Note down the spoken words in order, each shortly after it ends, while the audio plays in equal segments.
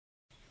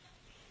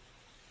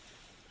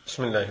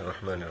بسم الله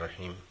الرحمن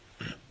الرحيم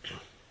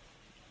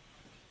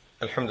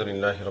الحمد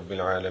لله رب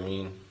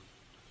العالمين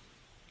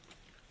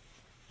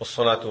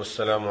والصلاة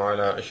والسلام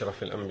على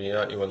أشرف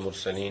الأنبياء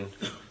والمرسلين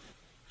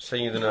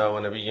سيدنا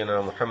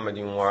ونبينا محمد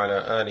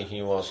وعلى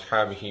آله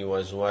وأصحابه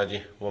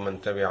وأزواجه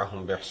ومن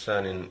تبعهم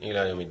بإحسان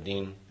إلى يوم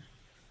الدين.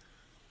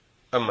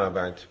 أما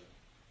بعد.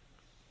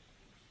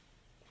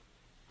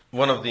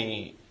 One of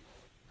the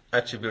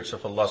attributes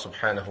of Allah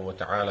subhanahu wa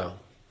ta'ala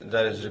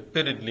that is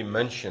repeatedly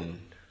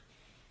mentioned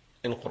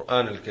in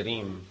Quran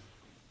al-Kareem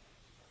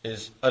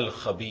is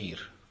Al-Khabeer.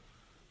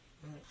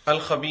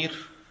 Al-Khabeer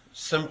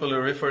simply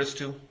refers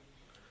to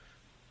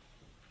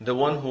the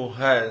one who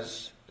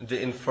has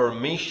the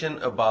information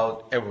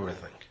about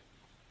everything.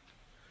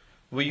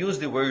 We use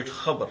the word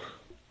khabar,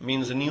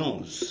 means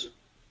news,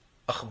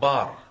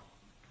 akhbar,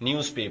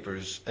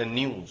 newspapers and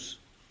news.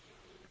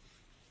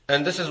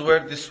 And this is where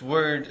this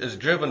word is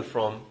driven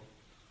from,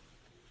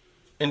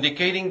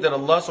 indicating that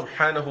Allah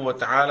subhanahu wa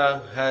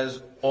ta'ala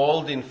has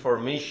all the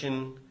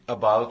information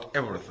about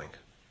everything.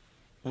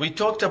 We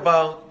talked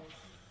about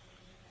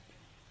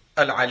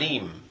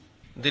Al-Alim,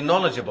 the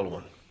knowledgeable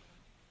one.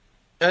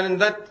 And in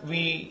that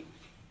we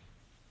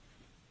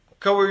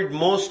covered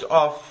most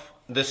of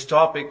this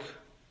topic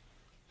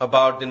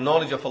about the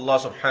knowledge of Allah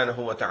subhanahu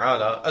wa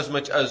ta'ala as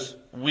much as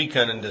we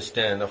can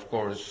understand. Of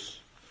course,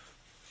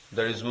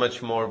 there is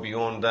much more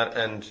beyond that,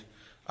 and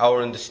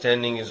our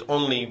understanding is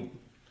only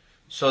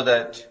so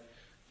that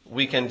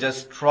we can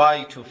just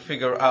try to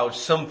figure out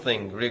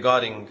something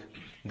regarding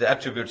the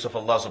attributes of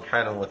Allah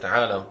subhanahu wa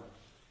ta'ala.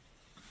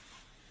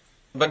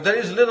 But there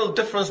is little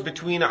difference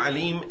between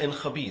Alim and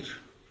Khabeer.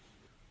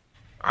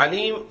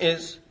 Alim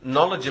is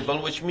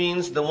knowledgeable, which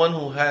means the one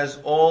who has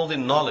all the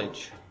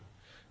knowledge,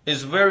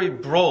 is very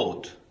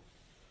broad.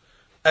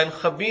 And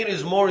Khabeer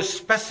is more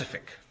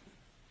specific.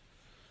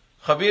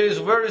 Khabeer is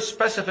very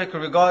specific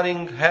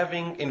regarding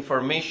having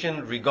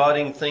information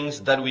regarding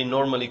things that we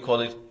normally call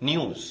it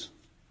news.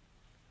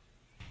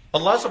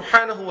 Allah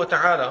subhanahu wa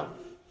ta'ala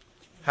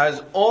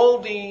has all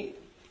the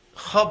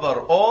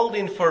khabar, all the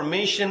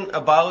information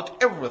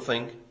about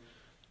everything,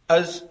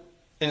 as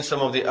in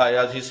some of the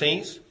ayahs he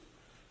says,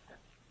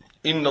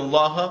 إِنَّ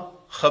اللَّهَ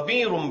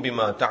خَبِيرٌ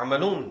بِمَا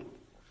تَعْمَلُونَ.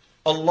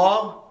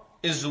 Allah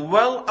is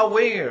well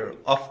aware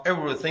of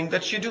everything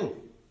that you do.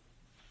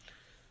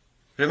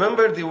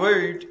 Remember the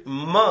word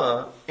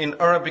ma in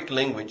Arabic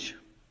language.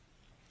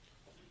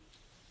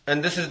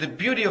 And this is the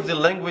beauty of the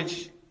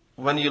language.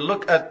 When you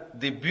look at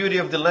the beauty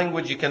of the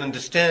language, you can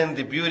understand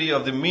the beauty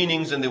of the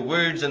meanings and the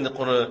words and the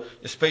Quran,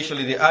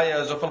 especially the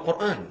ayahs of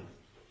Al-Quran.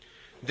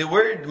 The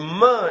word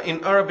ma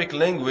in Arabic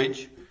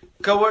language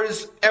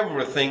covers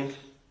everything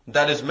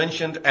that is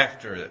mentioned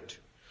after it.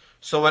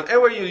 So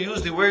whenever you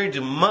use the word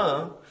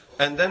ma,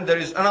 and then there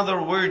is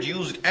another word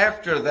used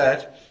after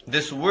that,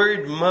 this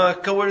word ma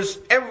covers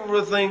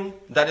everything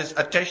that is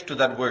attached to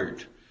that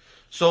word.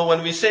 So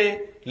when we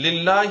say,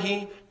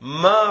 Lillahi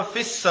ma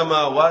fis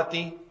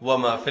samawati wa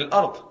ma fil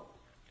ard.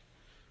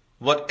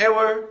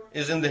 Whatever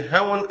is in the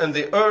heaven and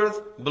the earth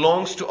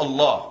belongs to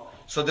Allah.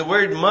 So the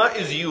word ma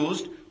is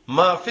used,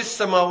 ma fis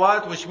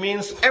samawat, which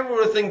means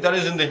everything that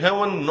is in the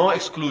heaven, no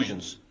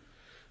exclusions.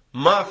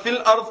 Ma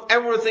fil ard,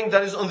 everything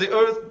that is on the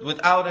earth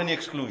without any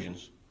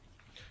exclusions.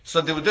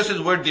 So this is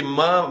where the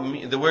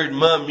word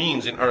ma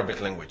means in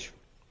Arabic language.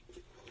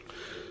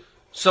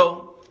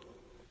 So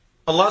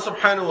Allah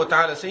subhanahu wa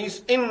ta'ala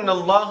says, إِنَّ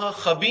اللَّهَ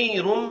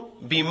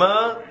خَبِيرٌ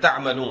بِمَا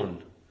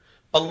تَعْمَلُونَ.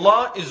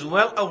 Allah is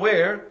well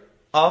aware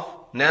of,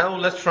 now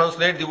let's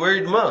translate the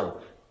word ma,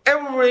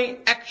 every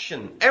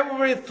action,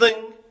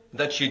 everything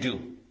that you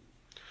do.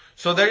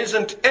 So there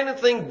isn't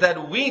anything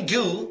that we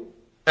do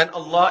and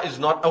Allah is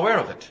not aware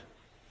of it.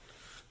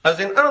 As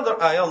in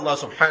another ayah, Allah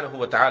subhanahu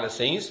wa ta'ala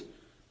says,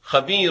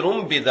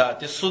 خَبِيرٌ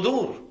بِذَاتِ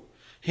الصُّدُورِ.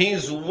 He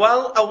is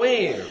well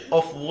aware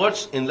of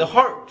what's in the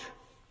heart.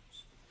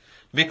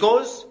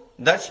 Because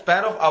that's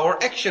part of our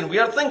action, we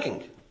are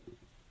thinking.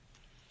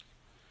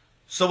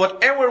 So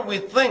whatever we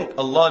think,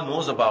 Allah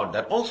knows about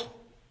that also.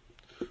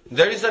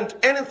 There isn't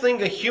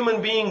anything a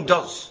human being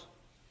does,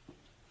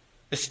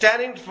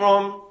 starting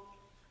from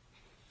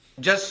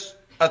just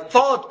a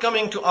thought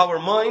coming to our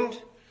mind,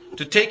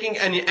 to taking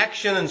any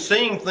action and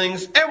saying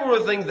things,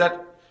 everything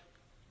that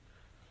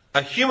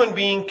a human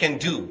being can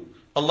do,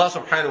 Allah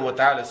subhanahu wa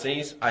ta'ala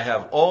says, I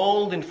have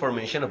all the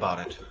information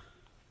about it.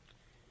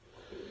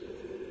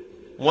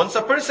 Once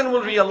a person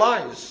will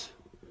realize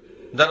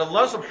that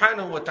Allah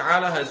subhanahu wa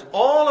ta'ala has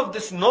all of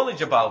this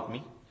knowledge about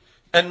me,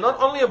 and not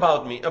only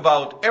about me,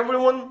 about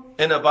everyone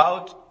and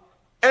about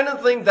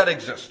anything that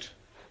exists.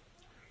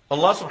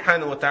 Allah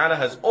subhanahu wa ta'ala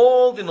has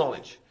all the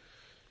knowledge.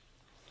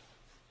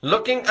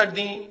 Looking at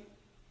the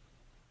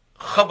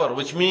khabar,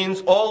 which means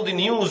all the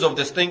news of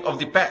this thing of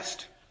the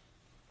past.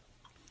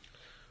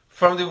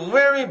 From the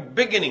very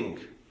beginning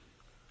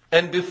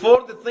and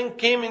before the thing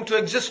came into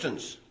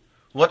existence,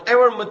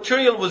 whatever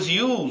material was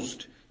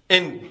used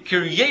in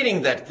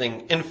creating that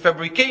thing, in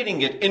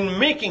fabricating it, in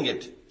making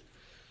it,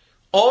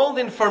 all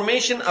the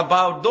information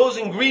about those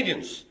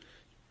ingredients,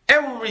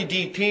 every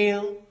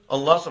detail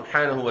Allah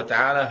subhanahu wa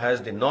ta'ala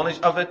has the knowledge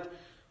of it.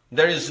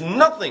 There is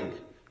nothing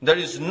that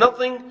is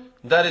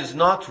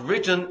not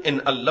written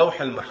in al-Lawh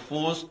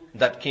al-Mahfuz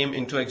that came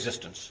into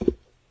existence.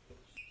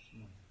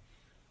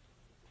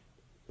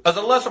 As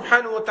Allah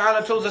subhanahu wa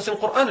ta'ala tells us in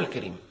Quran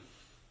al-Kareem,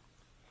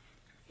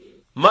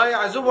 ما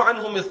يعزب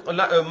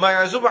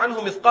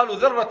عنه مثقال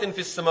ذرة في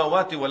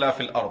السماوات ولا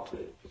في الأرض.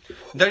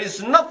 There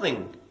is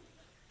nothing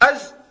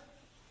as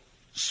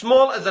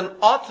small as an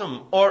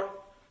atom or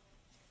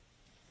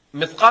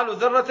مثقال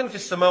ذرة في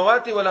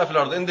السماوات ولا في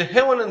الأرض. In the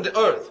heaven and the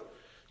earth,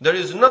 there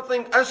is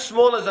nothing as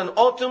small as an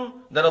atom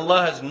that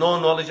Allah has no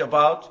knowledge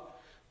about.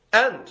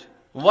 And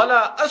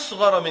ولا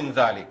أصغر من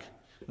ذلك.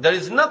 There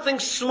is nothing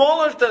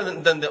smaller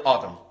than the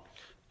atom.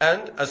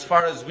 And as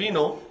far as we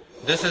know,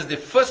 this is the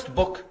first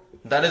book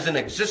that is in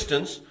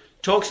existence,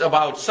 talks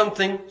about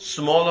something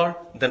smaller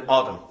than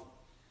atom.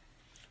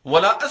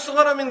 وَلَا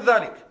أَصْغَرَ مِنْ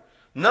ذَلِكَ.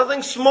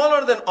 Nothing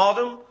smaller than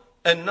atom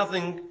and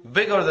nothing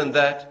bigger than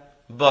that,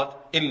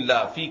 but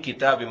إِلَّا فِي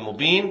كِتَابٍ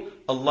مُبِينٍ.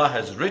 Allah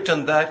has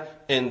written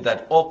that in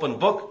that open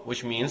book,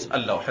 which means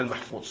al-Lawh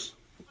al-Mahfuz.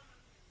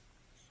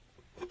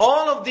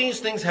 All of these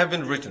things have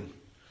been written.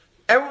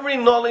 Every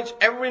knowledge,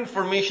 every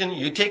information,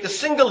 you take a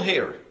single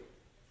hair.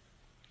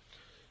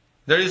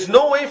 There is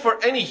no way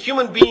for any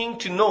human being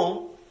to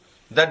know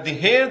that the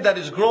hair that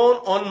is grown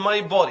on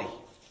my body,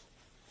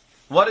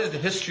 what is the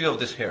history of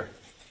this hair?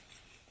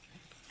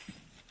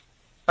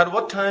 At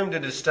what time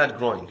did it start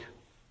growing?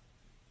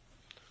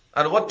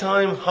 At what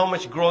time, how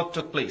much growth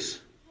took place?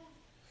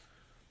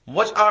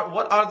 What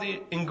are the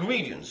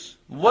ingredients?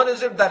 What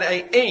is it that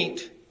I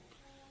ate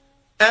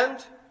and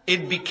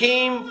it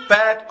became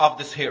part of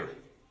this hair?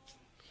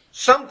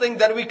 Something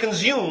that we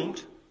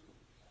consumed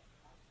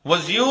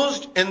was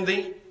used in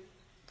the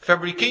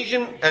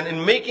fabrication and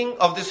in making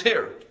of this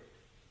hair.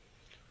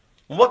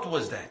 What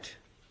was that?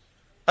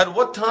 At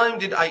what time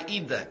did I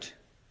eat that?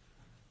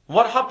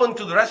 What happened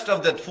to the rest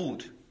of that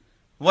food?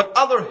 What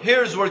other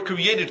hairs were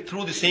created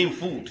through the same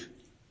food?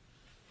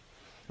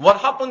 What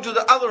happened to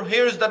the other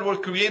hairs that were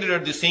created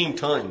at the same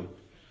time?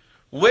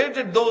 Where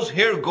did those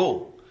hairs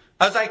go?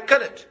 As I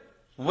cut it,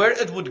 where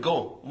it would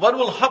go? What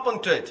will happen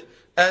to it?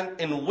 And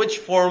in which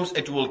forms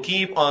it will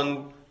keep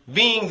on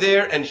being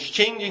there and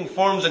changing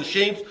forms and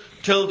shapes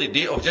till the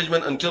day of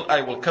judgment, until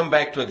I will come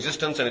back to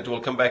existence and it will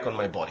come back on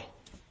my body.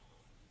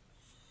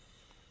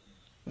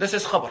 This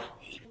is khabar.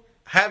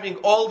 Having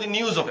all the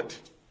news of it.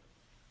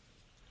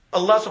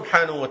 Allah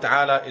subhanahu wa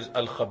ta'ala is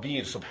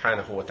Al-Khabeer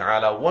subhanahu wa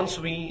ta'ala. Once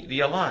we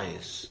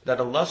realize that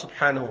Allah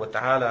subhanahu wa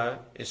ta'ala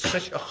is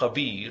such a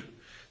Khabeer,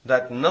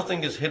 that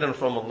nothing is hidden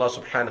from Allah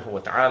subhanahu wa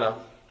ta'ala,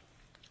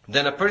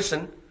 then a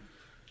person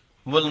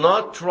will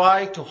not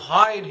try to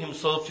hide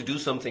himself to do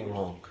something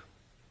wrong.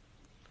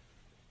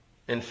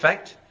 In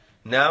fact,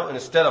 now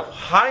instead of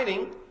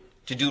hiding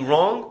to do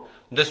wrong,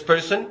 this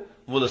person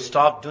will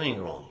stop doing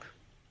wrong.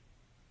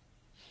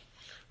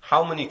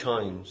 How many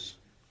times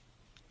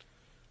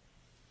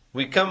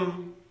we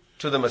come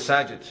to the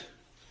masajid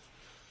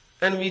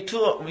and we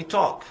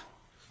talk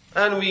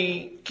and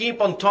we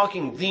keep on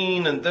talking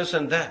deen and this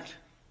and that,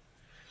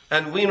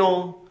 and we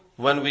know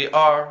when we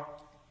are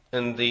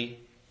in the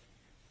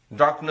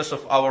darkness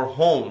of our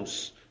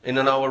homes, in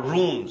our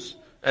rooms,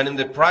 and in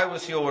the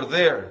privacy over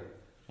there,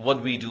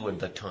 what we do at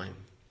that time.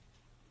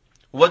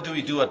 What do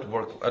we do at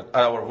work, at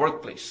our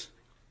workplace?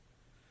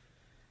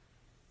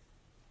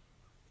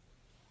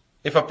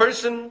 If a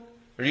person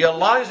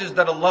realizes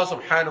that Allah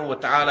subhanahu wa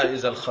ta'ala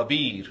is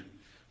Al-Khabeer,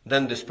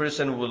 then this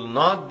person will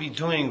not be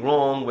doing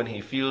wrong when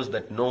he feels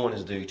that no one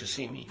is there to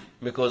see me.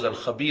 Because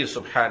Al-Khabeer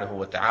subhanahu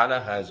wa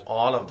ta'ala has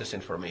all of this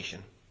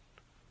information.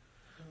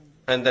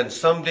 And then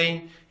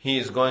someday he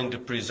is going to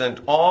present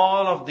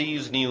all of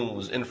these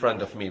news in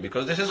front of me,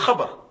 because this is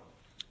khabar.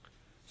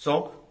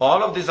 So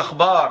all of this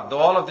akhbar,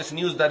 all of this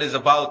news that is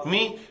about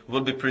me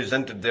will be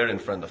presented there in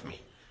front of me.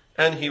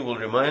 And he will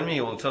remind me,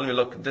 he will tell me,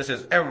 look, this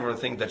is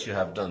everything that you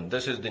have done.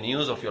 This is the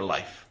news of your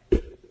life.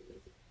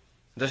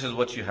 This is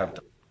what you have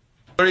done.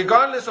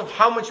 Regardless of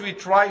how much we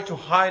try to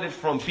hide it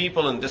from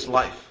people in this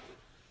life,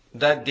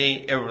 that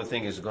day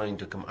everything is going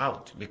to come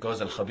out, because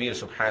Al-Khabeer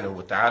subhanahu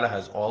wa ta'ala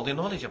has all the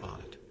knowledge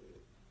about it.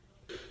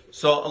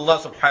 So Allah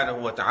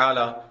subhanahu wa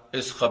ta'ala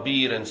is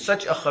Khabeer, and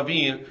such a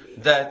Khabeer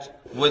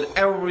that with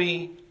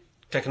every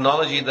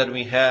technology that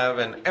we have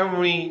and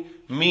every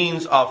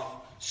means of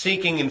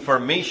seeking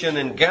information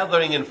and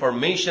gathering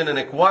information and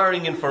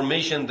acquiring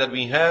information that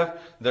we have,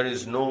 there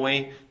is no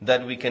way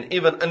that we can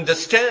even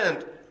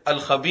understand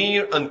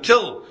Al-Khabeer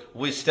until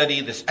we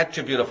study this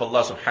attribute of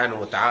Allah subhanahu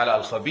wa ta'ala,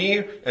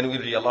 Al-Khabeer, and we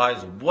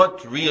realize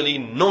what really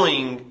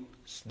knowing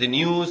the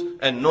news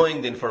and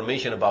knowing the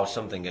information about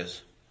something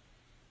is.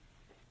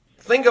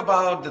 Think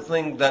about the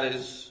thing that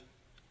is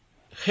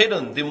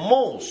hidden the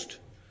most,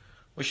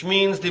 which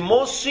means the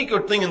most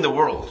secret thing in the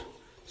world.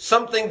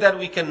 Something that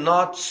we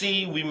cannot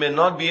see, we may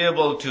not be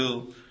able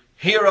to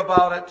hear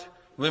about it,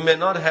 we may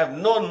not have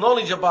no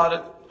knowledge about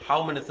it.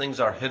 How many things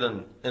are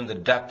hidden in the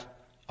depth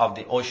of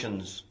the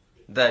oceans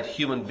that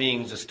human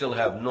beings still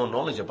have no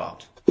knowledge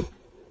about?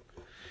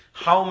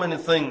 How many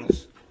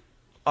things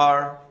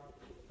are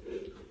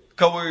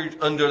covered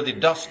under the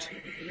dust,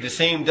 the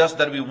same dust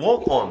that we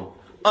walk on.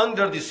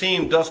 Under the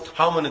same dust,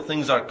 how many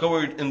things are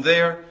covered in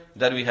there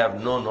that we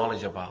have no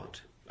knowledge about?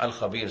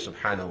 Al-Khabeer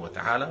subhanahu wa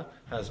ta'ala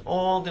has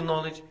all the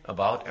knowledge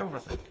about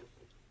everything.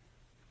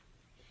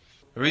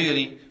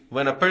 Really,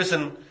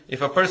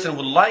 if a person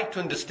would like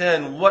to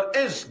understand what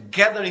is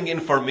gathering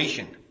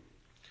information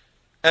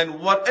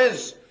and what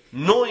is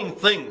knowing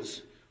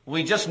things,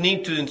 we just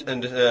need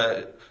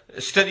to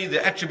study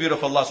the attribute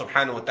of Allah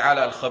subhanahu wa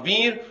ta'ala,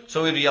 Al-Khabeer,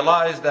 so we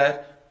realize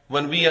that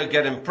when we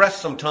get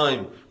impressed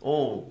sometime,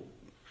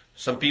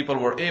 some people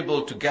were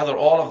able to gather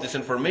all of this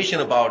information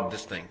about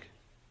this thing.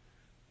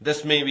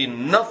 This may be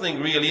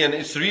nothing really, and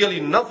it's really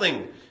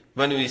nothing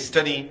when we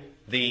study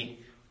the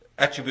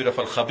attribute of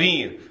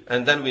Al-Khabeer.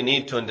 And then we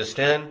need to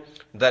understand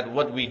that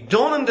what we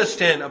don't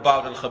understand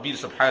about Al-Khabeer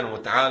subhanahu wa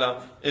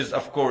ta'ala is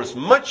of course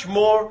much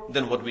more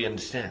than what we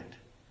understand.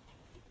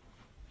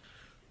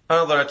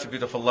 Another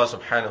attribute of Allah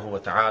subhanahu wa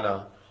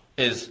ta'ala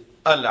is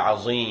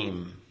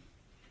Al-Azeem,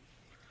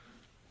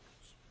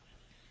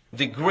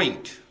 the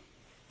great.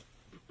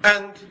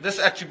 And this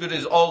attribute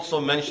is also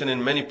mentioned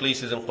in many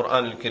places in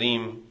Quran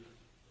al-Kareem,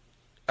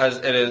 as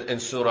it is in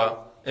Surah,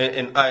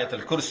 in Ayat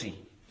al-Kursi.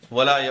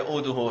 وَلَا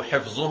يَؤُودُهُ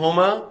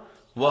حِفْظُهُمَا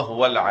وَهُوَ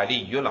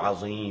الْعَلِيُّ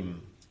الْعَظِيمُ.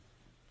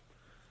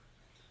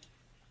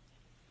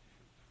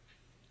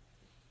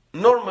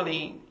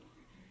 Normally,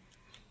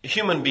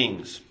 human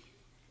beings,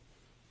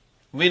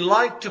 we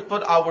like to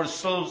put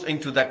ourselves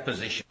into that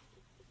position.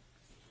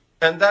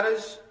 And that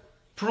is,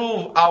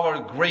 prove our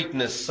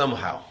greatness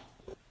somehow.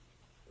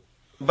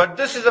 But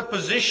this is a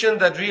position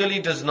that really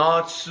does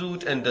not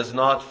suit and does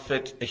not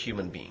fit a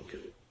human being.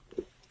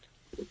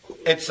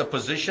 It's a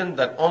position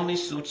that only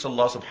suits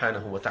Allah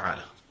subhanahu wa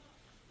ta'ala.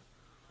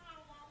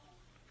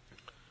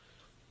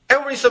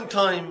 Every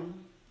sometime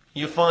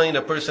you find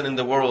a person in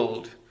the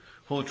world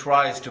who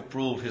tries to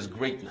prove his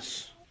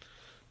greatness.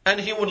 And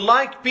he would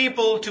like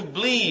people to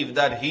believe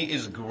that he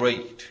is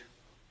great.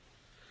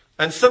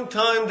 And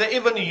sometimes they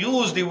even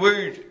use the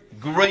word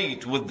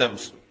great with them,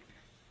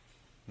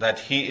 that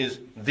he is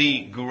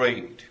the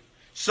great.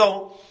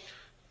 So,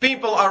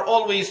 people are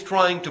always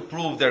trying to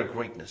prove their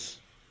greatness.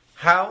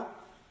 How?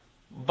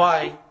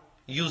 By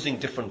using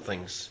different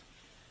things.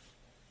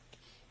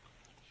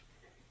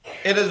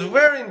 It is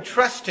very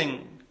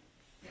interesting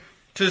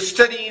to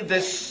study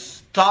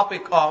this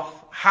topic of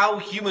how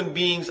human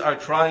beings are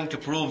trying to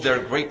prove their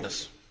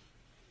greatness.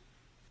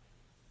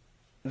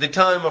 The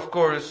time, of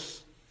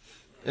course,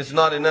 is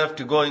not enough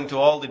to go into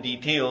all the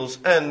details,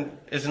 and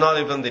is not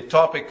even the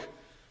topic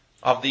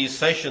of these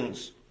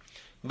sessions.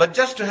 But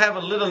just to have a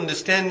little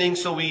understanding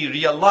so we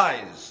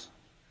realize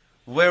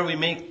where we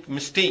make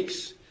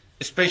mistakes,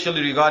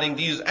 especially regarding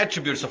these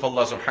attributes of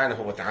Allah subhanahu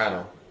wa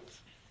ta'ala.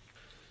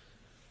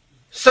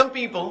 Some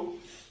people,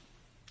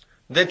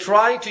 they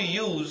try to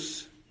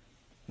use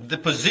the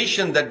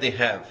position that they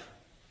have.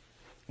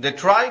 They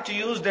try to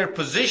use their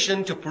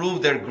position to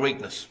prove their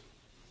greatness.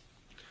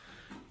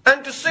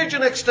 And to such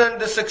an extent,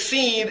 they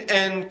succeed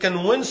in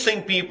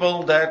convincing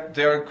people that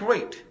they are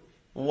great.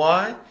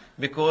 Why?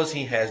 Because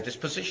he has this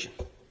position.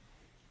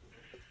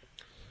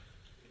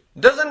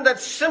 Doesn't that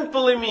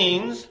simply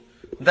means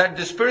that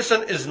this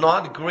person is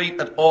not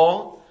great at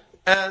all?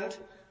 And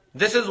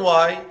this is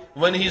why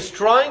when he's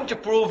trying to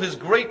prove his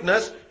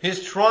greatness,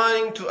 he's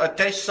trying to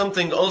attach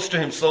something else to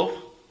himself.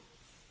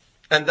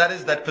 And that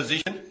is that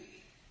position.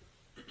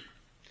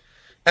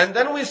 And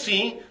then we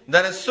see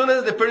that as soon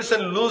as the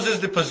person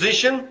loses the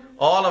position,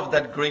 all of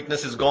that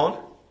greatness is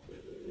gone.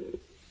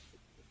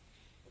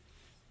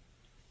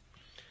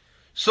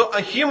 So a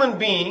human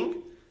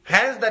being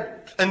has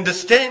that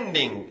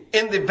understanding.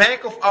 In the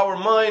back of our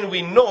mind,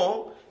 we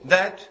know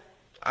that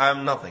I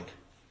am nothing.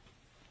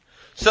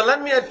 So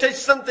let me attach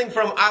something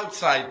from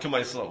outside to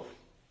myself.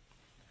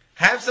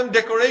 Have some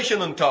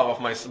decoration on top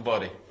of my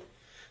body.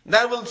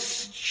 That will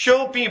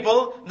show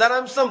people that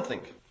I'm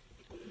something.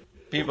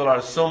 People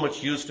are so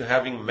much used to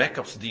having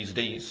makeups these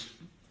days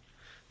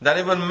that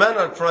even men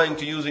are trying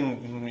to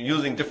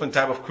using different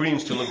type of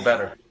creams to look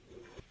better.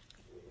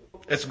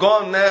 It's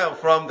gone now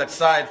from that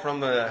side,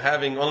 from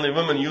having only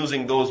women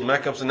using those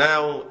makeups.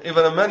 Now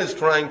even a man is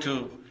trying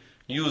to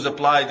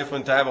apply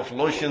different type of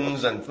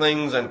lotions and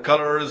things and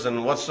colors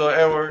and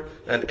whatsoever,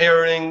 and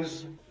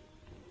earrings,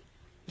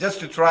 just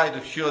to try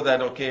to show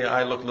that, okay,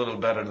 I look a little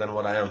better than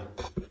what I am.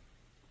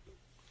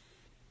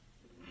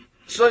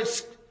 So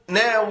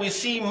now we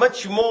see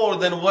much more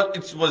than what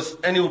it was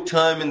any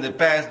time in the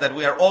past, that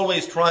we are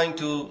always trying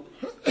to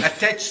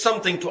attach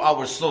something to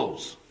our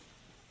souls.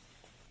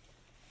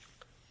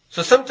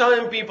 So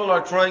sometimes people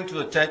are trying to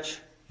attach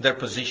their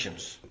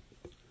positions.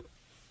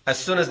 As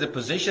soon as the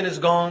position is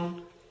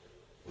gone,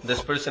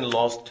 this person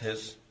lost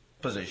his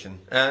position.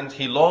 And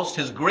he lost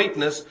his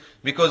greatness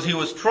because he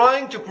was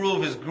trying to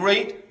prove his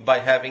great by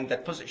having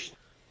that position.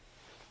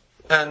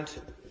 And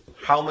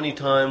how many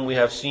times we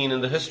have seen in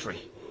the history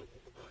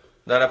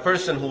that a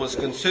person who was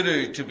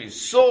considered to be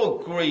so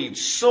great,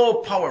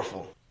 so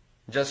powerful,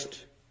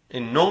 just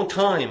in no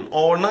time,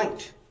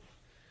 overnight,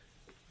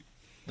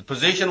 the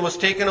position was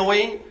taken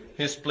away,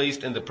 he's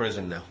placed in the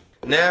prison now.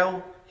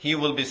 Now he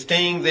will be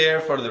staying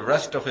there for the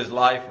rest of his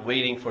life,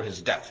 waiting for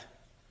his death.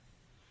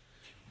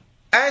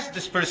 Ask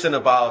this person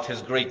about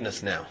his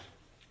greatness now.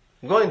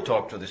 Go and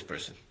talk to this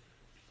person.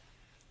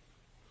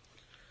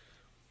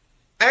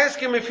 Ask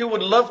him if he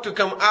would love to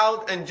come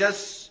out and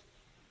just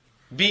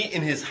be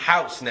in his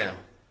house now.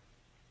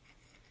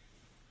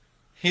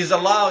 He's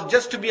allowed,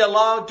 just to be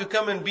allowed to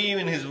come and be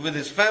with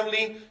his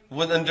family,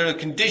 under a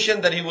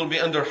condition that he will be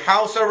under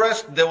house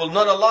arrest. They will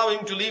not allow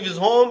him to leave his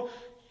home.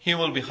 He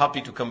will be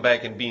happy to come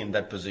back and be in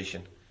that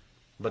position.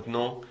 But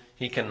no,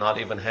 he cannot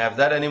even have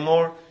that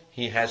anymore.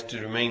 He has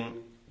to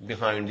remain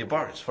behind the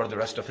bars for the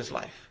rest of his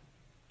life.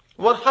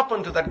 What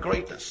happened to that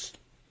greatness?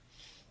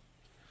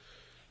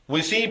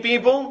 We see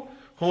people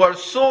who are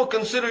so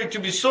considered to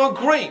be so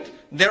great,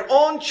 their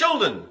own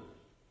children,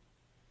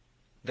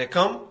 they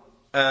come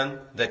and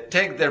they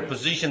take their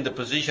position, the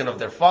position of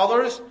their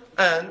fathers,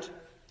 and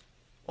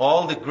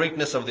all the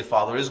greatness of the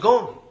father is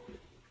gone.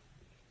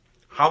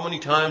 How many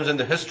times in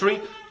the history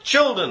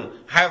children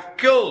have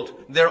killed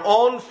their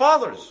own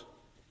fathers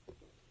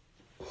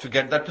to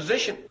get that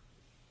position?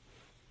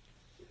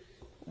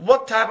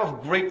 What type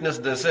of greatness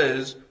this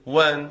is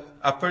when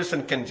a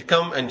person can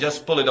come and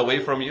just pull it away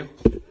from you?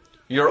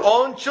 Your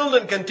own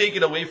children can take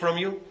it away from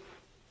you.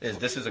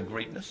 This is a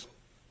greatness.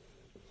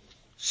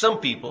 Some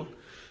people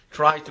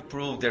try to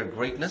prove their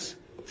greatness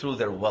through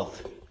their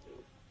wealth.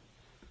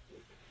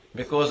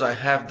 Because I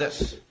have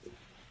this,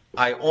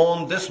 I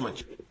own this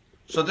much,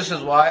 so this is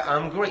why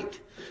I'm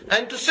great.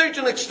 And to a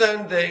certain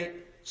extent they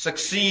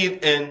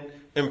succeed in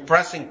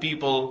impressing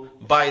people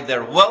by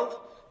their wealth,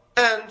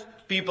 and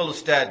people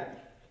start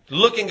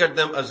looking at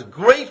them as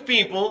great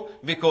people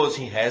because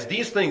he has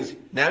these things.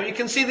 Now you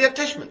can see the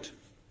attachment.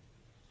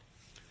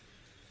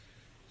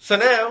 So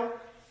now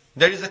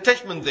there is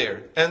attachment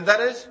there, and that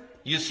is,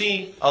 you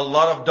see a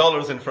lot of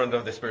dollars in front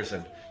of this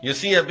person. You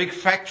see a big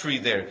factory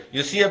there.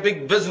 You see a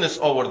big business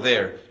over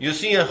there. You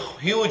see a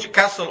huge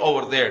castle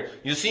over there.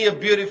 You see a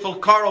beautiful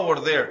car over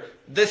there.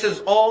 This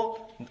is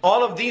all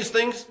of these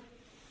things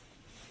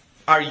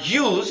are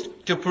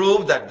used to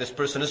prove that this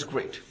person is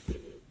great.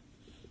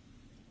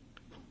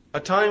 A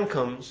time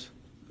comes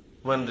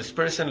when this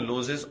person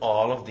loses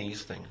all of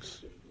these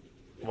things.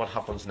 What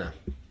happens now?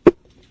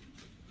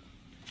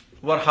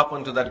 What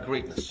happened to that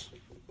greatness?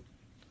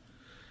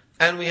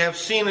 And we have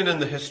seen it in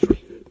the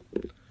history.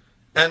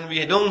 And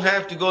we don't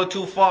have to go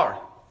too far.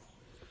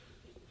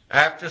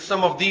 After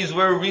some of these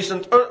were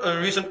recent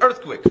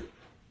earthquake,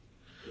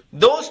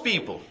 those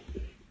people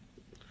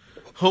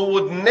who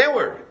would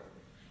never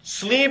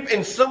sleep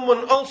in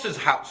someone else's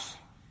house,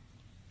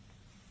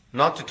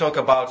 not to talk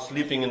about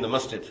sleeping in the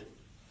masjid,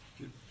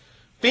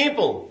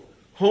 people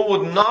who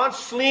would not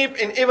sleep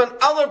in even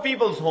other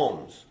people's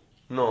homes.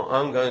 No,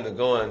 I'm going to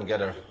go and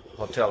get a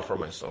hotel for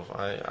myself.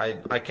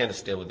 I can't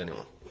stay with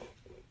anyone.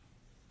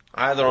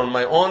 Either on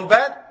my own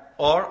bed,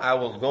 or I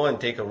will go and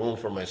take a room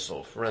for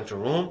myself. Rent a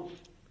room.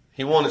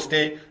 He won't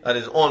stay at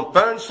his own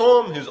parents'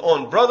 home, his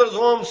own brother's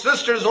home,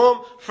 sister's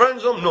home,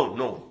 friend's home.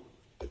 No.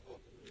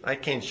 I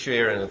can't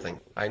share anything.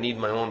 I need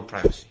my own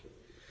privacy.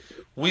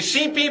 We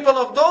see people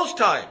of those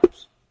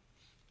times.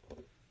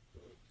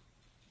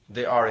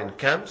 They are in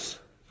camps,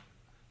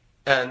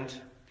 and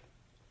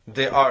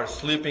they are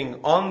sleeping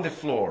on the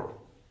floor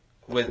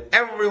with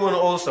everyone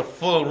else, a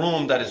full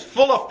room that is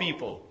full of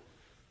people.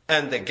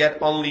 And they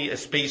get only a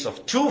space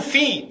of 2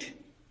 feet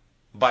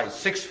by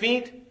 6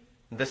 feet.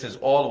 This is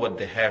all what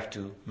they have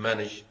to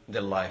manage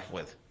their life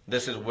with.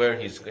 This is where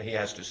he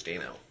has to stay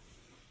now.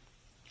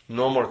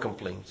 No more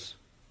complaints.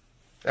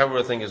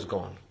 Everything is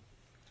gone.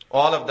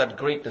 All of that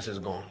greatness is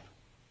gone.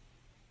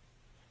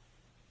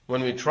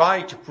 When we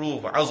try to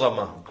prove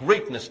azamah,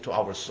 greatness to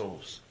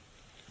ourselves,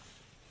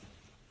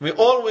 we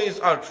always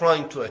are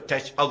trying to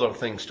attach other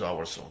things to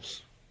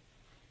ourselves.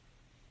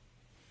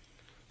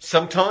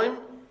 Sometimes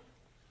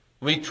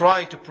we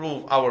try to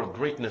prove our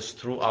greatness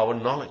through our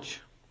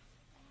knowledge.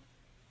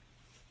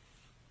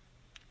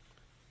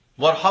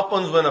 What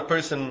happens when a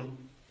person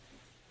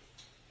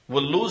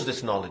will lose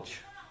this knowledge?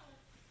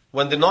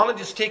 When the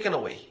knowledge is taken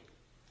away.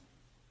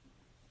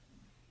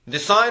 The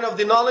sign of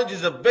the knowledge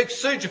is a big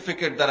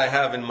certificate that I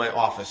have in my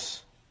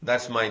office.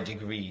 That's my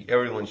degree.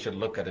 Everyone should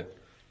look at it.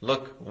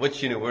 Look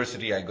which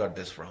university I got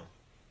this from.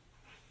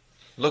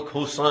 Look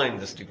who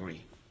signed this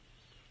degree.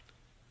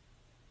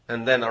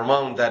 And then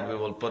around that we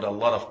will put a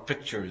lot of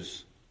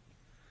pictures.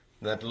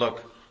 That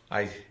look,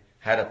 I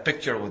had a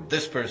picture with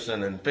this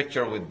person and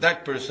picture with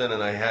that person,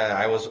 and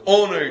I was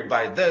honored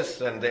by this,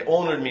 and they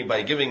honored me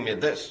by giving me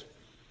this.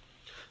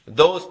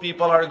 Those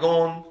people are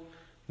gone.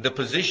 The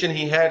position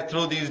he had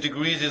through these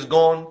degrees is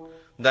gone.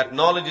 That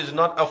knowledge is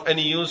not of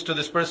any use to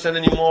this person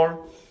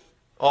anymore.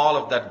 All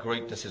of that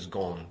greatness is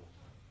gone.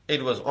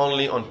 It was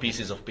only on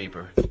pieces of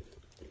paper.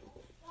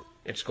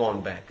 It's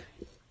gone back.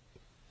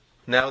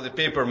 Now the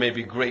paper may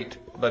be great,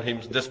 but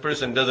this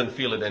person doesn't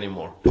feel it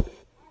anymore.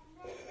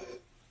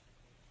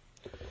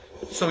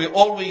 So we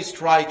always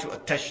try to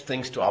attach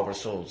things to our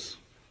souls.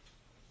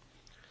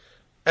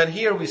 And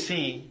here we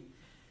see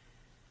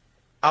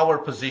our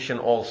position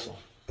also.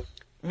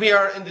 we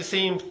are in the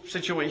same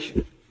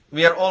situation.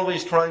 We are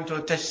always trying to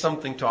attach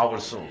something to our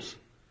souls.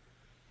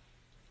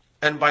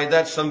 And by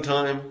that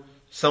sometime,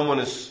 someone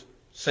is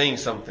saying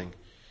something.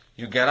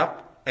 You get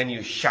up and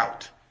you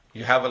shout.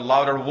 You have a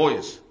louder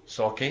voice.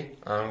 So, okay,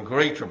 I'm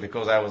greater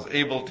because I was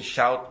able to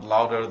shout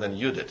louder than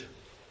you did.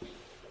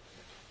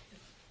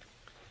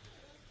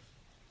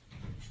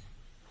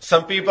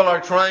 Some people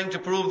are trying to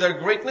prove their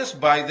greatness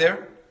by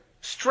their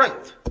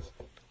strength.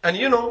 And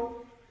you know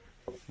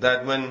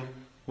that when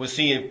we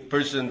see a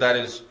person that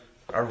is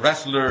a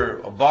wrestler,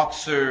 a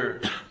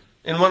boxer,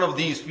 in one of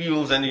these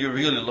fields, and you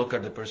really look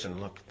at the person,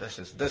 look,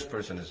 this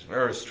person is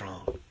very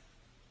strong.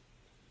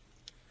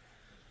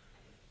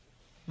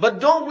 But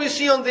don't we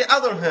see on the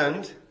other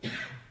hand,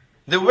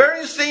 the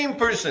very same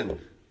person,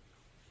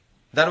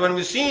 that when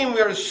we see him,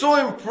 we are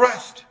so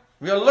impressed.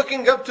 We are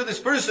looking up to this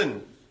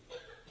person.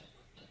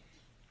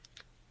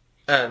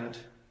 And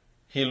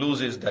he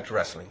loses that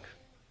wrestling.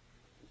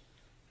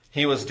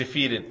 He was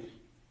defeated.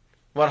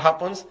 What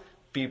happens?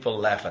 People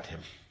laugh at him.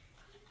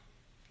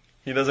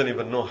 He doesn't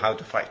even know how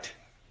to fight.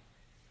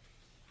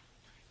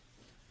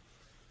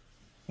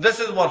 This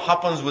is what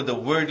happens with the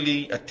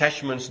worldly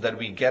attachments that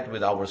we get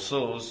with our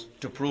souls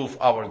to prove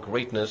our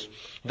greatness.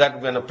 That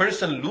when a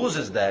person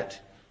loses that,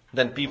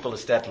 then people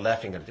start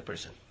laughing at the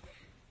person.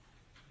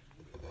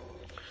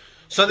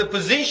 So the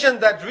position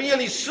that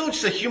really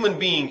suits a human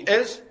being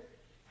is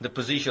the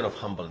position of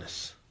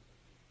humbleness.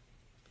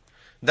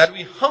 That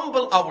we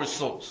humble our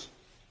souls.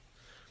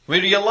 We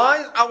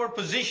realize our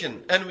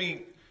position and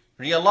we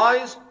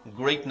realize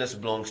greatness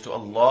belongs to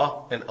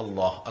Allah and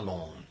Allah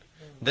alone.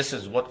 This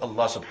is what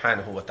Allah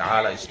subhanahu wa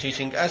ta'ala is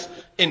teaching us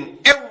in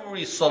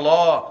every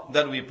salah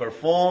that we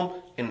perform,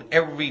 in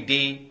every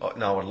day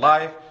in our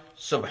life.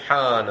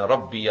 Subhana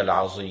Rabbi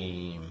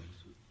al-Azim.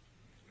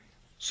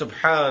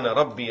 Subhana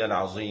Rabbi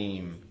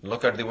al-Azim.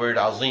 Look at the word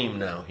Azim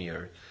now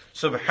here.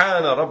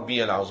 Subhana Rabbi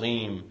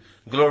al-Azim.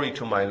 Glory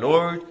to my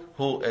Lord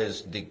who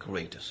is the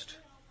greatest.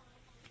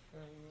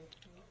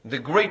 The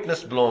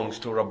greatness belongs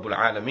to Rabbul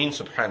Alameen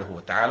subhanahu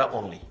wa ta'ala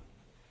only.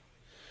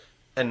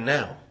 And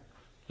now,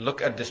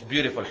 look at this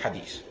beautiful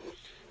hadith.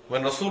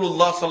 When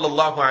Rasulullah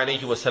sallallahu alayhi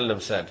wasallam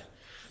said,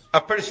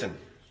 a person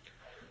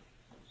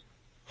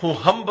who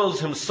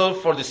humbles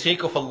himself for the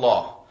sake of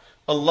Allah,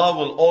 Allah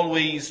will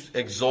always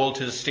exalt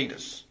his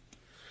status.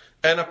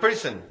 And a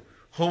person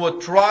who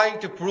would try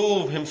to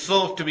prove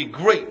himself to be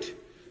great,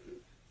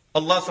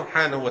 Allah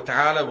subhanahu wa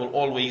ta'ala will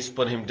always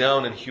put him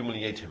down and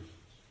humiliate him.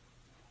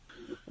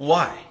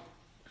 Why?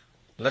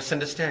 Let's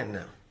understand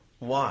now.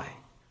 Why?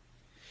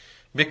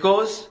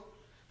 Because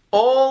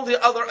all the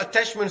other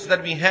attachments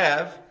that we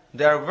have,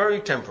 they are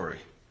very temporary.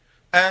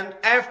 And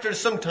after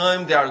some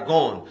time they are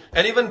gone.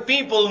 And even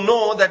people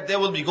know that they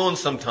will be gone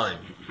sometime.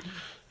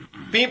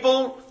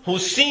 People who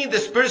see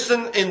this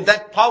person in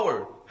that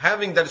power,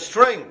 having that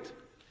strength,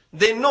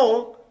 they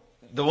know,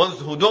 the ones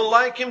who don't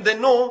like him, they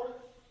know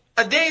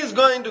a day is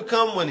going to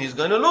come when he's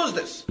going to lose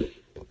this.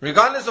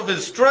 Regardless of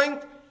his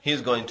strength,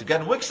 he's going to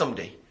get weak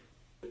someday.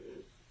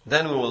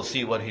 Then we will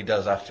see what he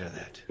does after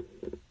that.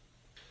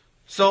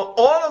 So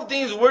all of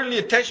these worldly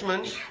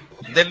attachments,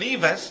 they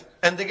leave us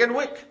and they get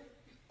weak.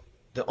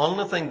 The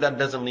only thing that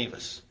doesn't leave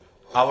us,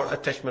 our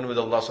attachment with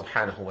Allah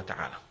subhanahu wa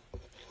ta'ala.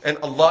 And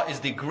Allah is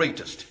the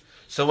greatest.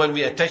 So when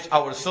we attach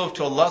ourselves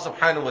to Allah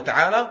subhanahu wa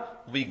ta'ala,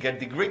 we get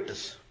the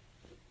greatness.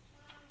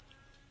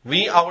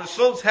 We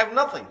ourselves have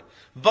nothing.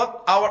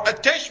 But our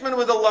attachment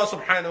with Allah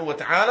subhanahu wa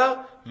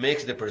ta'ala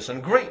makes the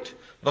person great.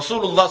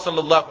 Rasulullah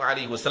sallallahu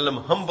alayhi wa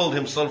sallam humbled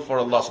himself for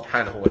Allah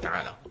subhanahu wa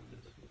ta'ala.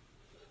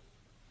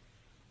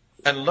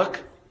 And look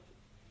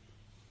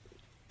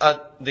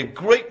at the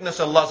greatness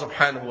Allah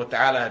subhanahu wa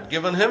ta'ala had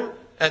given him.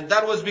 And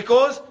that was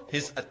because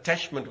his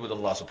attachment with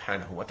Allah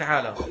subhanahu wa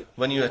ta'ala.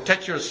 When you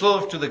attach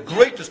yourself to the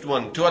greatest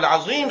one, to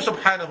Al-Azim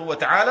subhanahu wa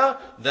ta'ala,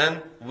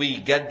 then we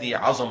get the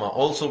azama.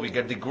 Also we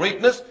get the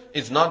greatness.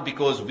 It's not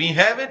because we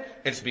have it,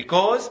 it's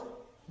because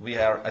we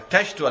are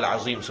attached to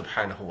Al-Azim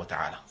subhanahu wa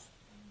ta'ala.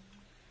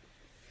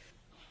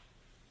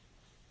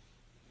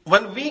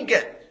 When we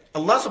get,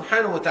 Allah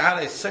subhanahu wa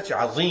ta'ala is such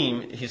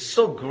azim, He's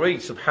so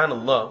great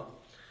subhanallah,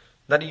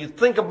 that you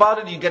think about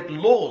it, you get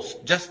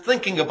lost just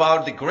thinking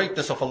about the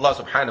greatness of Allah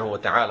subhanahu wa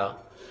ta'ala.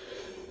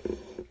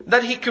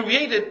 That He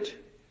created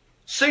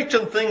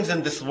certain things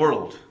in this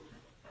world.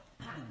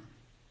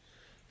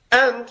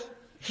 And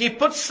He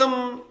put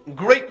some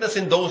greatness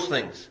in those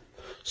things.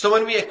 So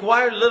when we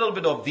acquire a little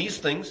bit of these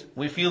things,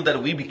 we feel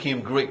that we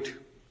became great.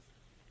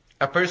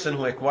 A person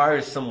who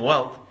acquires some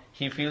wealth,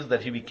 he feels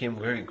that he became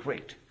very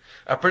great.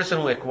 A person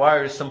who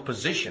acquires some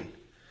position,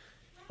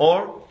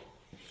 or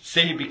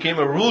say he became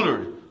a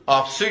ruler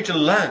of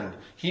certain land,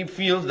 he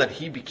feels that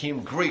he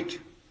became great.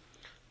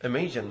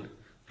 Imagine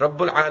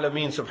Rabbul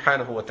Alameen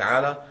subhanahu wa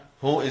ta'ala,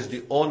 who is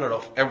the owner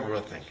of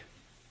everything,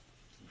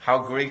 how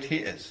great He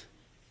is.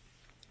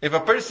 If a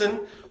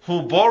person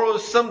who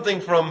borrows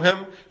something from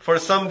him for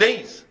some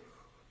days,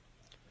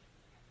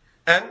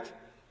 and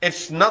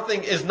it's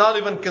nothing, is not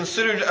even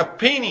considered a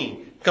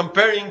penny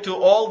comparing to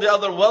all the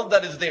other wealth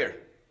that is there,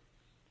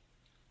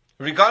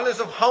 regardless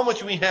of how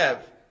much we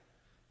have,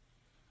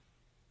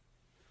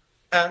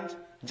 And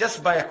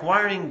just by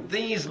acquiring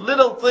these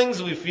little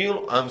things, we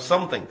feel I'm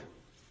something.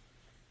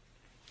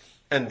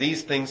 And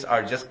these things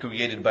are just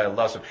created by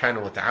Allah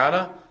subhanahu wa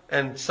ta'ala.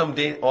 And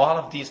someday all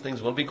of these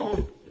things will be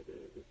gone.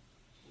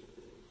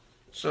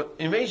 So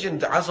imagine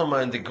the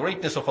azamah and the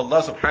greatness of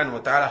Allah subhanahu wa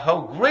ta'ala.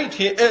 How great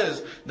He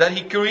is that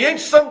He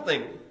creates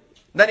something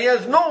that He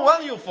has no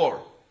value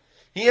for.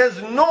 He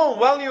has no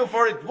value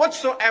for it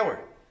whatsoever.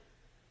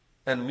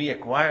 And we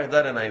acquire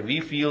that, and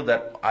we feel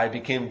that I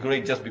became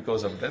great just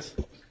because of this.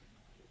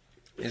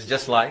 It's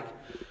just like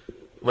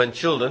when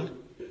children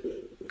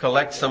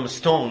collect some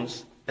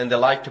stones and they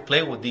like to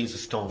play with these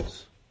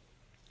stones.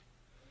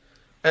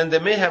 And they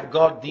may have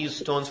got these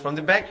stones from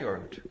the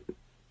backyard.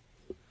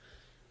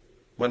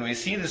 When we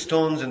see the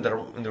stones in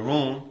the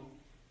room,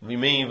 we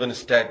may even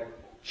start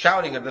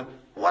shouting at them,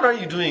 "What are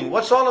you doing?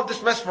 What's all of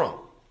this mess from?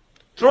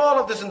 Throw all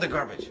of this in the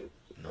garbage."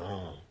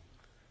 No.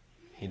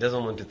 He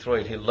doesn't want to throw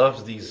it. He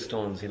loves these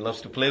stones. He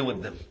loves to play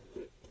with them.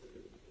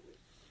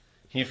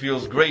 He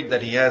feels great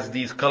that he has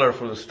these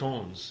colorful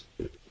stones.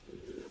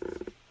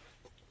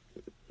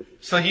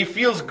 So he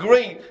feels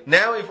great.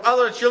 Now if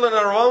other children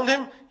are around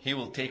him, he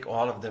will take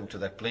all of them to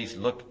that place.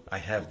 Look, I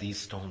have these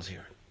stones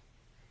here.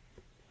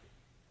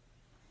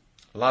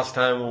 Last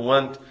time we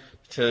went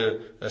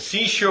to a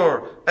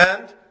seashore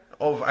and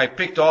I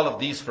picked all of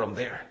these from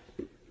there.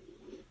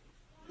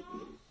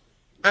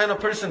 And a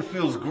person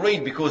feels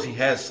great because he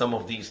has some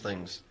of these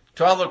things.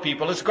 To other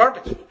people, it's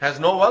garbage, has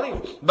no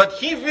value. But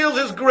he feels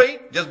it's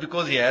great just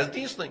because he has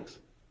these things.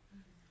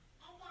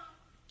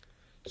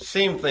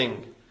 Same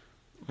thing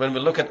when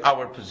we look at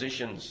our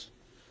positions.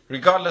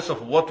 Regardless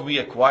of what we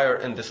acquire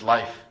in this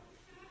life,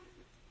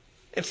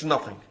 it's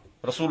nothing.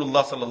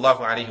 Rasulullah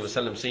sallallahu alayhi wa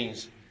sallam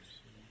says,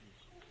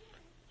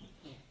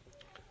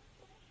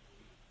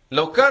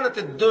 لو كانت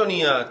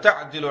الدنيا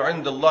تعدل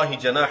عند الله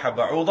جناح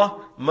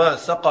بعوضة ما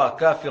سقى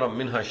كافرا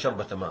منها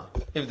شربة ماء.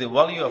 If the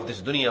value of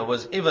this dunya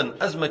was even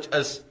as much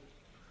as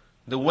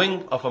the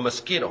wing of a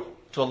mosquito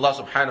to Allah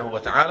subhanahu wa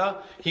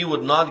ta'ala, He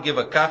would not give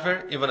a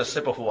kafir even a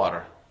sip of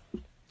water.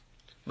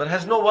 But it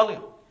has no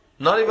value.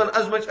 Not even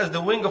as much as the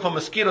wing of a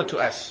mosquito to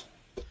us.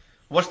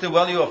 What's the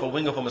value of a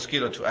wing of a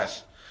mosquito to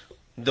us?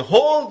 The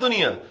whole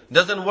dunya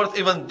doesn't worth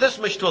even this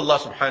much to Allah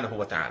subhanahu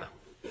wa ta'ala.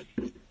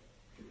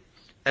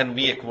 And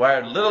we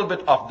acquire a little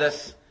bit of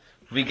this.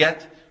 We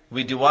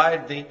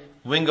divide the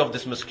wing of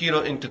this mosquito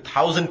into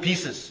 1,000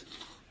 pieces.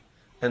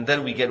 And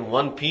then we get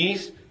one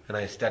piece, and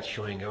I start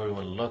showing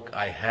everyone, look,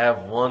 I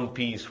have one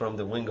piece from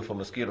the wing of a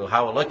mosquito.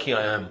 How lucky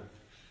I am.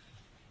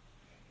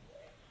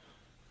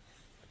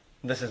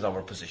 This is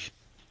our position.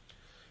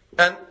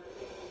 And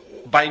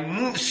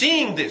by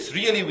seeing this,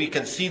 really we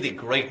can see the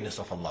greatness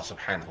of Allah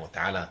subhanahu wa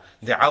ta'ala,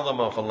 the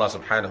azamah of Allah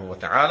subhanahu wa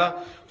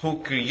ta'ala,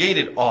 who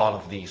created all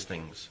of these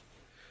things.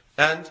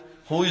 And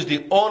who is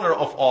the owner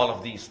of all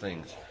of these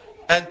things.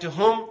 And to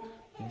whom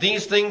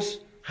these things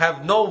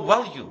have no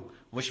value.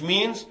 Which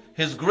means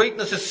His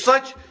greatness is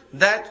such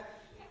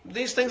that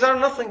these things are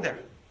nothing there.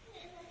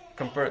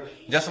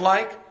 Just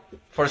like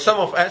for some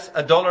of us,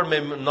 $1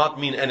 may not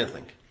mean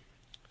anything.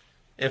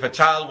 If a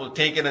child will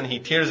take it and he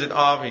tears it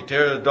off, he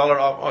tears the dollar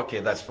off, okay,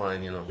 that's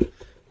fine,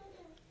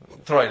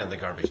 Throw it in the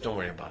garbage, don't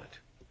worry about it.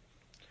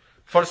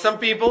 For some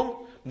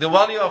people, the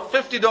value of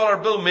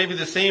 $50 bill may be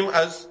the same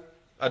as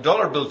a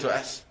dollar bill to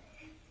us.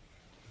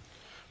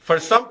 For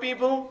some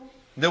people,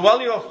 the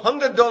value of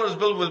 $100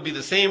 bill will be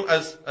the same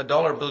as a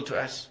dollar bill to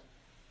us.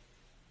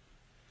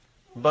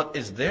 But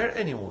is there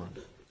anyone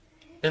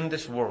in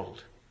this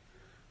world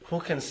who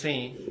can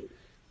see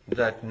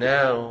that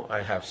now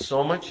I have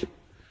so much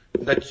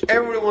that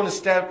everyone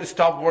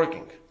stop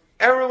working?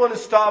 Everyone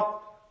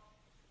stop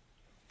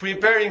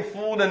preparing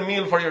food and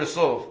meal for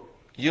yourself.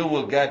 You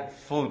will get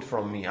food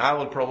from me. I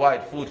will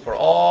provide food for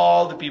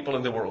all the people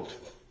in the world.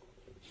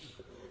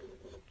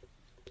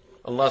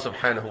 Allah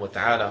subhanahu wa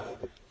ta'ala,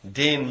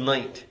 day and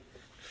night,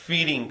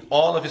 feeding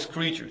all of His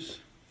creatures.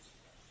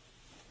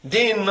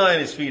 Day and night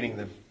is feeding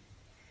them.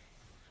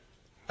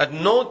 At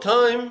no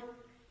time,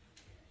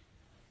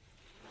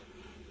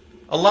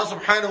 Allah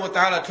subhanahu wa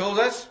ta'ala tells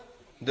us,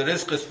 the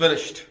rizq is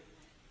finished.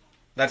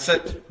 That's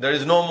it. There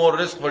is no more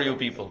rizq for you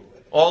people.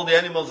 All the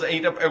animals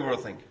ate up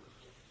everything.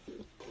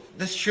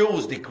 This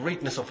shows the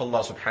greatness of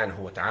Allah subhanahu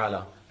wa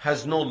ta'ala.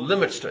 Has no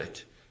limits to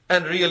it.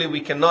 And really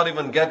we cannot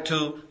even get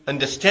to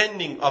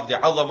understanding of the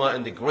azamah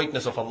and the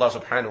greatness of Allah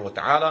subhanahu wa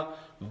ta'ala,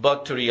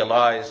 but to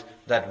realize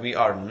that we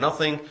are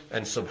nothing,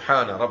 and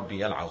subhana rabbi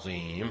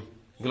al-azim.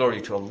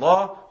 Glory to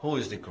Allah, who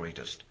is the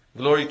greatest.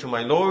 Glory to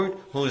my Lord,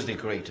 who is the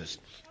greatest.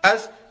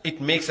 As it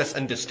makes us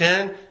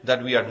understand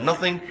that we are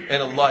nothing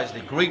and Allah is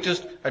the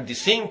greatest, at the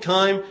same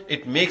time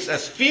it makes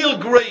us feel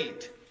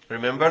great.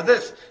 Remember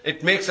this,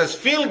 it makes us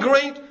feel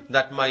great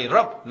that my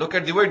Rabb, look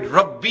at the word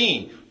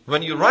Rabbi.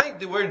 When you write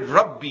the word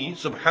Rabbi,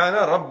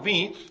 Subhana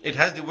Rabbi, it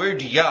has the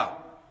word Ya.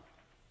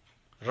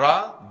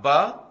 Ra,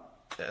 Ba,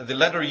 the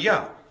letter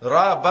Ya.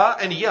 Ra, Ba,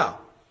 and Ya.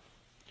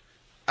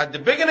 At the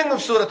beginning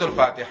of Surah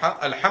Al-Fatiha,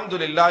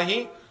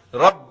 Alhamdulillahi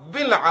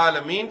Rabbil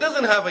Alameen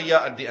doesn't have a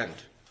Ya at the end.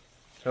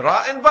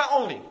 Ra and Ba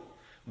only.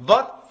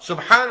 But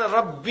Subhana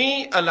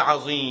Rabbi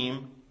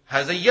al-Azim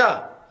has a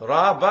ya.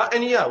 Ra, ba,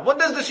 and ya. What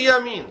does this ya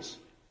means?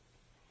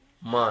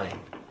 Mine.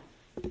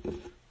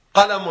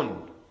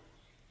 Qalamun,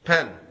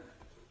 pen.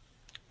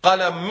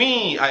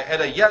 Qalami, I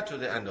add a ya to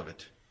the end of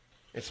it.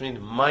 It means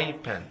my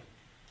pen.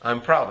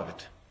 I'm proud of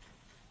it.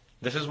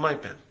 This is my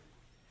pen.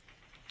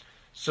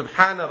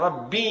 Subhana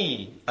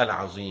Rabbi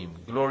al-Azim.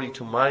 Glory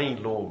to my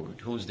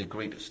Lord, who is the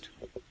greatest.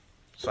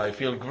 So I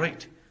feel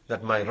great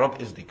that my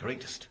Rabb is the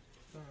greatest.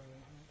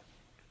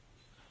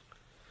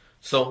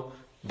 So,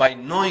 by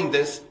knowing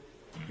this,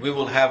 we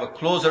will have a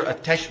closer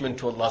attachment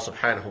to Allah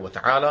subhanahu wa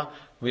ta'ala.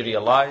 We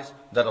realize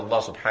that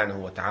Allah subhanahu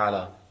wa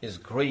ta'ala is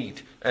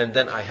great. And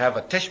then I have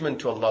attachment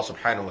to Allah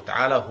subhanahu wa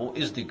ta'ala, who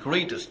is the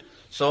greatest.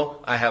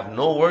 So I have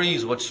no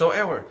worries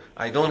whatsoever.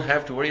 I don't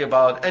have to worry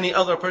about any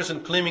other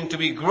person claiming to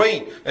be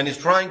great and is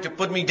trying to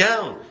put me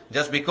down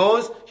just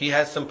because he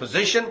has some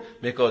position.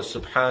 Because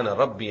Subhana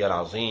Rabbi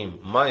al-Azim,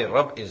 my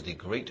Rabb is the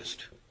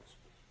greatest.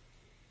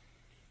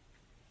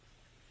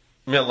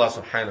 May Allah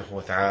subhanahu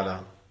wa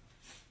ta'ala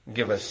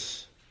give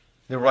us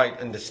the right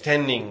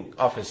understanding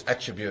of His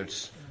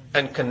attributes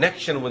and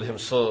connection with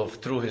Himself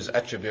through His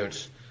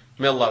attributes.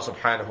 May Allah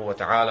subhanahu wa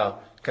ta'ala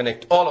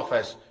connect all of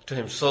us to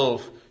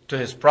Himself, to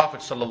His Prophet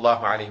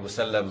sallallahu alaihi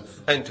wasallam,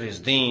 and to His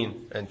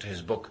deen and to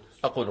His book.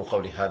 أقول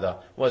قولي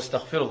هذا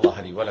وأستغفر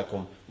الله لي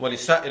ولكم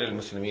ولسائر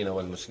المسلمين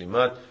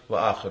والمسلمات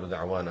وآخر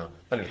دعوانا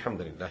أن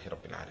الحمد لله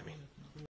رب العالمين.